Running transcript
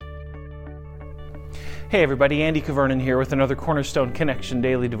Hey everybody, Andy Cavernan here with another Cornerstone Connection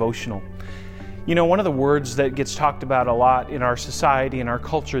Daily Devotional. You know, one of the words that gets talked about a lot in our society and our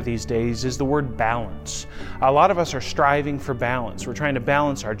culture these days is the word balance. A lot of us are striving for balance. We're trying to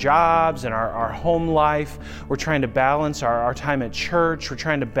balance our jobs and our home life. We're trying to balance our time at church. We're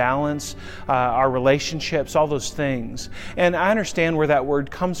trying to balance our relationships, all those things. And I understand where that word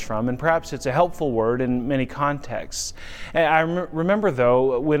comes from, and perhaps it's a helpful word in many contexts. And I remember,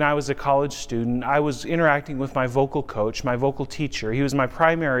 though, when I was a college student, I was interacting with my vocal coach, my vocal teacher. He was my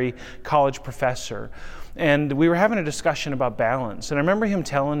primary college professor. And we were having a discussion about balance. And I remember him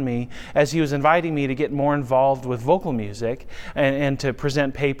telling me, as he was inviting me to get more involved with vocal music and to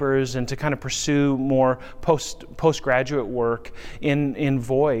present papers and to kind of pursue more postgraduate work in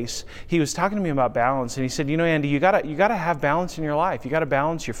voice, he was talking to me about balance. And he said, you know, Andy, you gotta have balance in your life. You gotta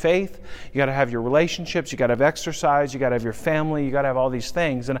balance your faith. You gotta have your relationships. You gotta have exercise. You gotta have your family. You gotta have all these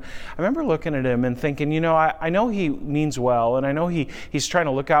things. And I remember looking at him and thinking, you know, I know he means well, and I know he's trying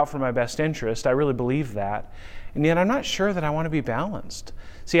to look out for my best interest. I really believe that. And yet I'm not sure that I want to be balanced.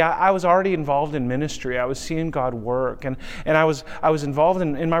 See, I was already involved in ministry. I was seeing God work, and I was involved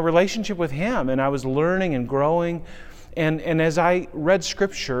in my relationship with Him, and I was learning and growing. And as I read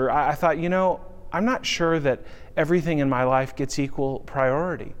Scripture, I thought, you know, I'm not sure that everything in my life gets equal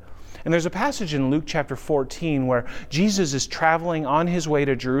priority. And there's a passage in Luke chapter 14 where Jesus is traveling on His way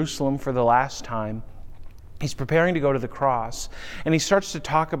to Jerusalem for the last time. He's preparing to go to the cross, and he starts to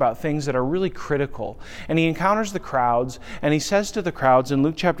talk about things that are really critical. And he encounters the crowds, and he says to the crowds in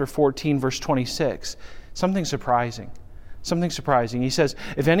Luke chapter 14, verse 26, something surprising. He says,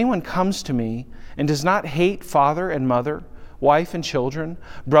 "If anyone comes to me and does not hate father and mother, wife and children,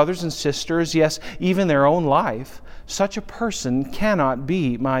 brothers and sisters, yes, even their own life, such a person cannot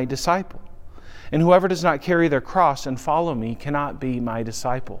be my disciple. And whoever does not carry their cross and follow me cannot be my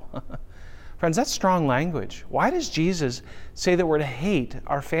disciple." Friends, that's strong language. Why does Jesus say that we're to hate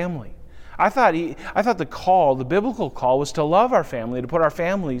our family? I thought the biblical call was to love our family, to put our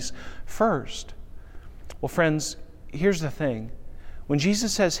families first. Well, friends, here's the thing. When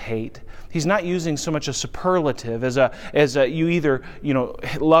Jesus says hate, He's not using so much a superlative as a you either,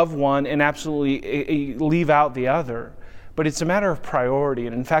 love one and absolutely leave out the other. But it's a matter of priority,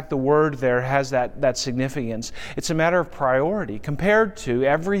 and in fact the word there has that significance. It's a matter of priority. Compared to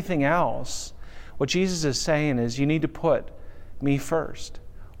everything else, what Jesus is saying is you need to put me first.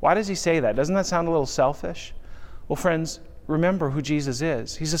 Why does He say that? Doesn't that sound a little selfish? Well, friends, remember who Jesus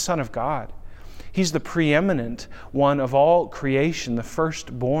is. He's the Son of God. He's the preeminent one of all creation, the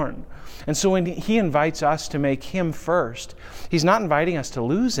firstborn. And so when He invites us to make Him first, He's not inviting us to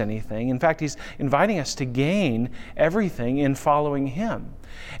lose anything. In fact, He's inviting us to gain everything in following Him.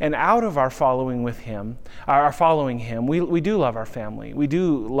 And out of our following Him, we do love our family. We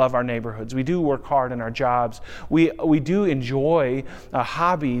do love our neighborhoods. We do work hard in our jobs. We do enjoy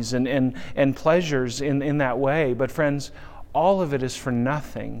hobbies and pleasures in that way. But friends, all of it is for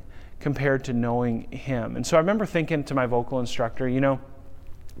nothing compared to knowing Him. And so I remember thinking to my vocal instructor,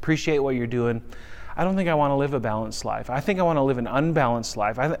 appreciate what you're doing. I don't think I want to live a balanced life. I think I want to live an unbalanced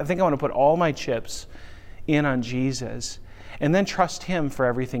life. I think I want to put all my chips in on Jesus and then trust Him for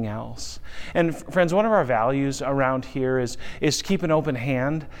everything else. And friends, one of our values around here is to keep an open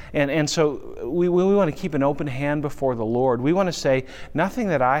hand. And so we want to keep an open hand before the Lord. We want to say, nothing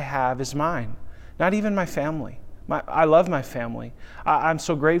that I have is mine, not even my family. I love my family. I'm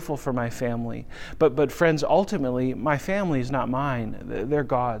so grateful for my family. But friends, ultimately, my family is not mine. They're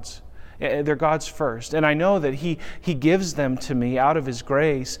God's. They're God's first. And I know that He gives them to me out of His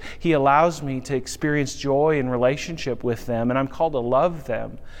grace. He allows me to experience joy in relationship with them, and I'm called to love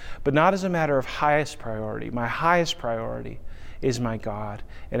them, but not as a matter of highest priority. My highest priority is my God,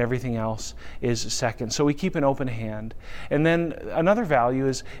 and everything else is second. So we keep an open hand. And then another value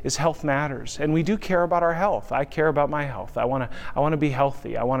is health matters, and we do care about our health. I care about my health. I want to be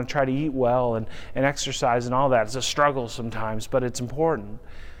healthy. I want to try to eat well and exercise and all that. It's a struggle sometimes, but it's important.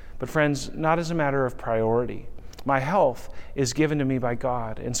 But friends, not as a matter of priority. My health is given to me by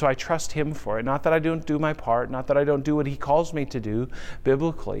God, and so I trust Him for it. Not that I don't do my part, not that I don't do what He calls me to do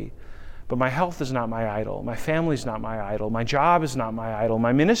biblically, but my health is not my idol. My family is not my idol. My job is not my idol.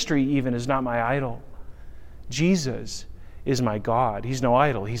 My ministry even is not my idol. Jesus is my God. He's no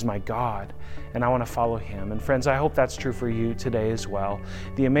idol. He's my God. And I want to follow Him. And friends, I hope that's true for you today as well.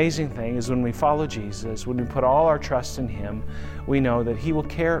 The amazing thing is when we follow Jesus, when we put all our trust in Him, we know that He will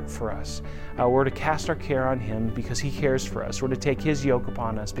care for us. We're to cast our care on Him because He cares for us. We're to take His yoke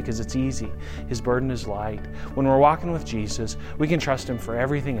upon us because it's easy. His burden is light. When we're walking with Jesus, we can trust Him for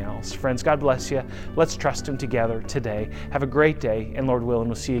everything else. Friends, God bless you. Let's trust Him together today. Have a great day, and Lord willing,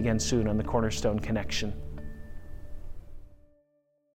 we'll see you again soon on the Cornerstone Connection.